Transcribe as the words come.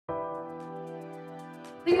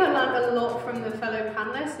I think I learned a lot from the fellow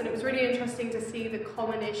panellists, and it was really interesting to see the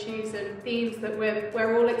common issues and themes that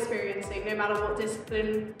we're all experiencing, no matter what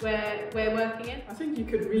discipline we're working in. I think you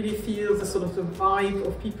could really feel the sort of the vibe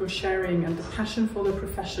of people sharing and the passion for the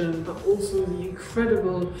profession, but also the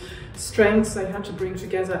incredible strengths they had to bring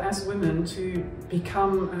together as women to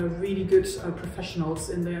become really good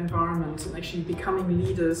professionals in their environment and actually becoming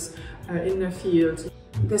leaders in their field.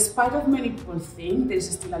 Despite of many people think there's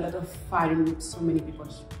still a lot of fire in so many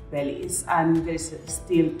people's bellies, and there's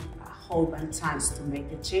still a hope and chance to make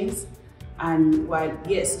the change. And while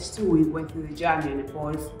yes, it's true, we went through the journey and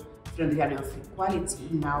evolved from the journey of equality,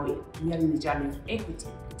 now we are in the journey of equity,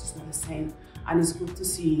 which is not the same. And it's good to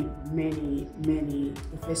see many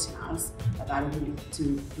professionals that are willing to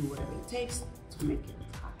do whatever it takes to make it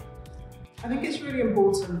happen. I think it's really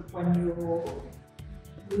important when you're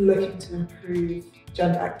looking to improve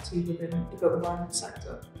gender equity within the built environment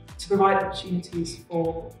sector to provide opportunities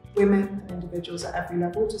for women and individuals at every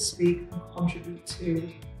level to speak and contribute to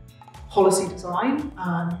policy design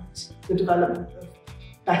and the development of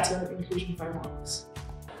better inclusion frameworks.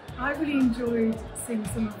 I really enjoyed seeing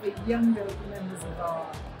some of the younger members of our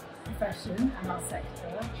profession and our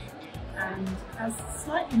sector, and as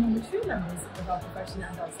slightly more mature members of our profession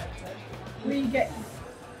and our sector, we get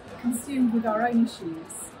consumed with our own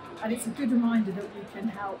issues, and it's a good reminder that we can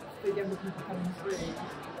help the younger people coming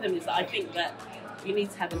through. Is that I think that you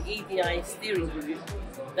need to have an EDI steering group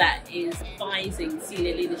that is advising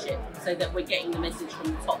senior leadership so that we're getting the message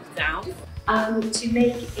from the top down. To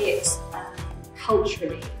make it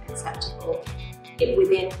culturally acceptable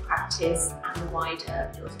within practice and the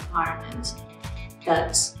wider built environment,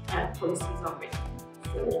 that policies are written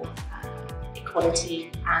for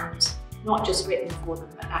equality, and not just written for them,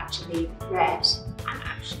 but actually read and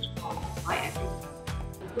actioned upon by everyone.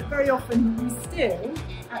 But very often we still,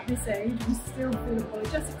 at this age, we still feel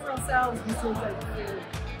apologetic for ourselves, we still don't feel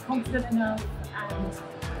confident enough, and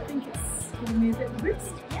I think it's given me a bit of a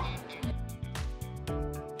boost.